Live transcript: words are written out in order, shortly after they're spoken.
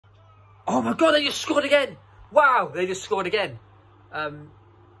Oh my God, they just scored again. Wow, they just scored again.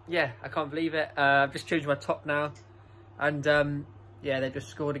 Yeah, I can't believe it. I've just changed my top now. And yeah, they just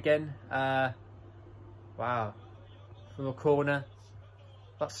scored again. Wow. From a corner.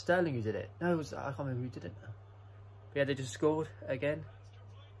 That's Sterling who did it. No, I can't remember who did it now. But yeah, they just scored again.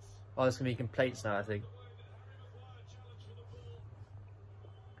 Oh, there's going to be complaints now, I think.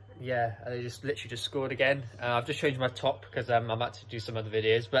 Yeah, they just literally just scored again. I've just changed my top because I'm about to do some other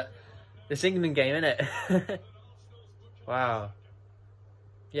videos. But this England game, innit? Wow.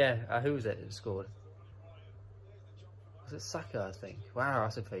 Yeah, who was it that scored? Was it Saka, I think? Wow,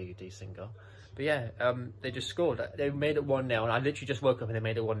 that's a very decent goal. But yeah, they just scored. They made it 1-0, and I literally just woke up and they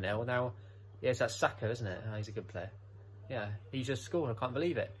made it 1-0. Now, yeah, it's that Saka, isn't it? Oh, he's a good player. Yeah, he just scored. I can't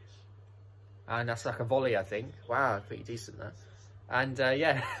believe it. And that's like a volley, I think. Wow, pretty decent that. And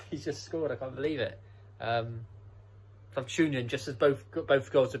yeah, he just scored. I can't believe it. I've tuned in just as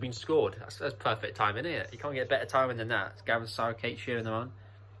both goals have been scored. That's perfect timing, isn't it? You can't get better timing than that. It's Gareth Southgate cheering them on.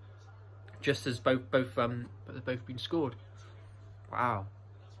 Just as both been scored. Wow.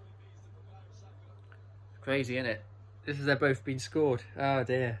 Crazy, isn't it? This is they've both been scored. Oh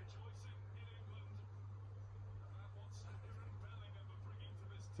dear.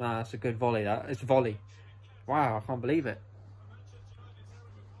 Wow, that's a good volley. That it's a volley. Wow, I can't believe it.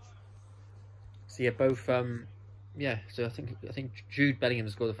 So yeah, both yeah. So I think Jude Bellingham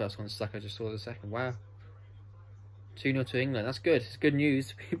scored the first one. Saka just scored the second. Wow. 2-0 to England. That's good. It's good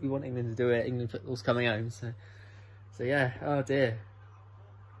news. We want England to do it. England football's coming home. So yeah. Oh dear.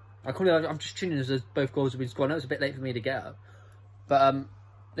 I'm just tuning in as both goals have been scored. I know it's a bit late for me to get up, but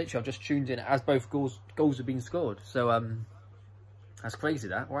literally I've just tuned in as both goals have been scored. So that's crazy.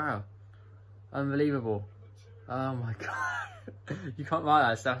 That wow, unbelievable. Oh my God, you can't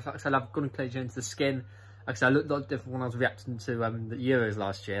write that. Like I said, I've gone and played into the skin. Like I said, I looked a lot different when I was reacting to the Euros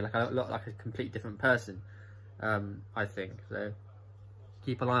last year. Like I looked like a complete different person. I think so.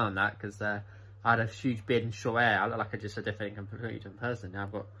 Keep an eye on that because I had a huge beard and short hair. I look like just a completely different person. Now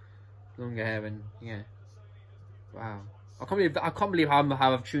I've got longer hair and yeah. Wow, I can't believe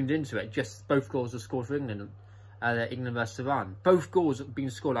how I've tuned into it. Just both goals are scored for England. England versus Iran. Both goals have been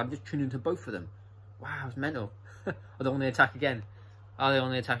scored. I'm just tuned into both of them. Wow, it's mental. Are they on the attack again? Are they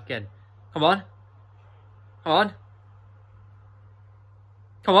on the attack again? Come on. Come on.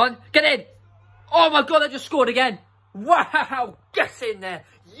 Come on. Get in. Oh my God, they just scored again. Wow. Get in there.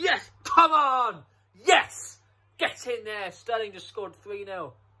 Yes. Come on. Yes. Get in there. Sterling just scored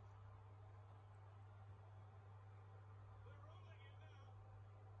 3-0.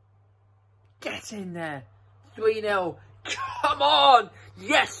 Get in there. 3-0. Come on.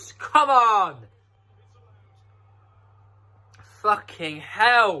 Yes. Come on. Fucking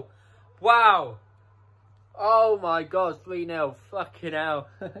hell. Wow. Oh my God. 3-0. Fucking hell.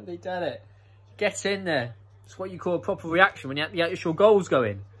 They done it. Get in there. It's what you call a proper reaction when you have the actual goals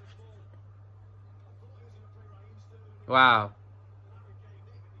going. Wow.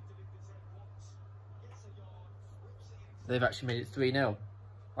 They've actually made it 3-0.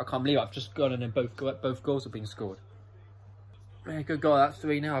 I can't believe it. I've just gone and then both goals have been scored. Yeah, good goal. That's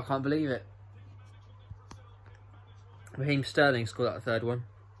 3-0. I can't believe it. Raheem Sterling scored that third one.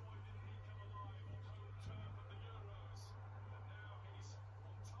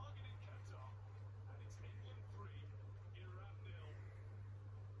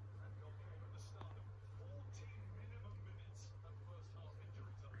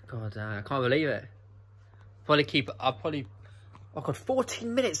 God, I can't believe it. I've got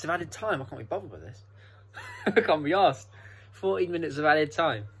 14 minutes of added time. I can't be bothered with this. I can't be asked. 14 minutes of added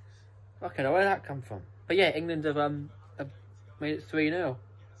time. Fucking hell, where did that come from? But yeah, England have made it 3-0.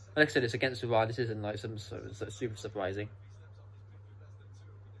 Like I said, it's against Iran. This isn't like some sort of super surprising.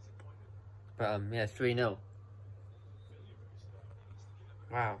 But yeah, 3-0.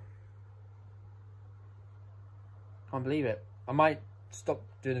 Wow. Can't believe it. I might stop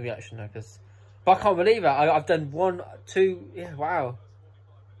doing the reaction now but I can't believe it. I've done 1, 2. Yeah, wow.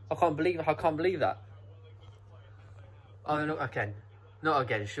 I can't believe that. Oh, not again. Not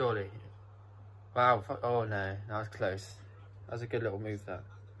again, surely. Wow. Oh no, that was close. That was a good little move, that.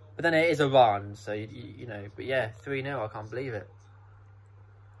 But then it is Iran, so you know. But yeah, 3-0. I can't believe it.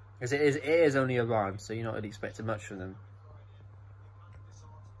 Because it is only Iran, so you're not really expecting much from them.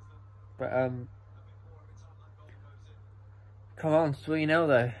 But come on, 3-0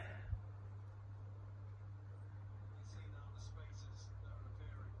 though.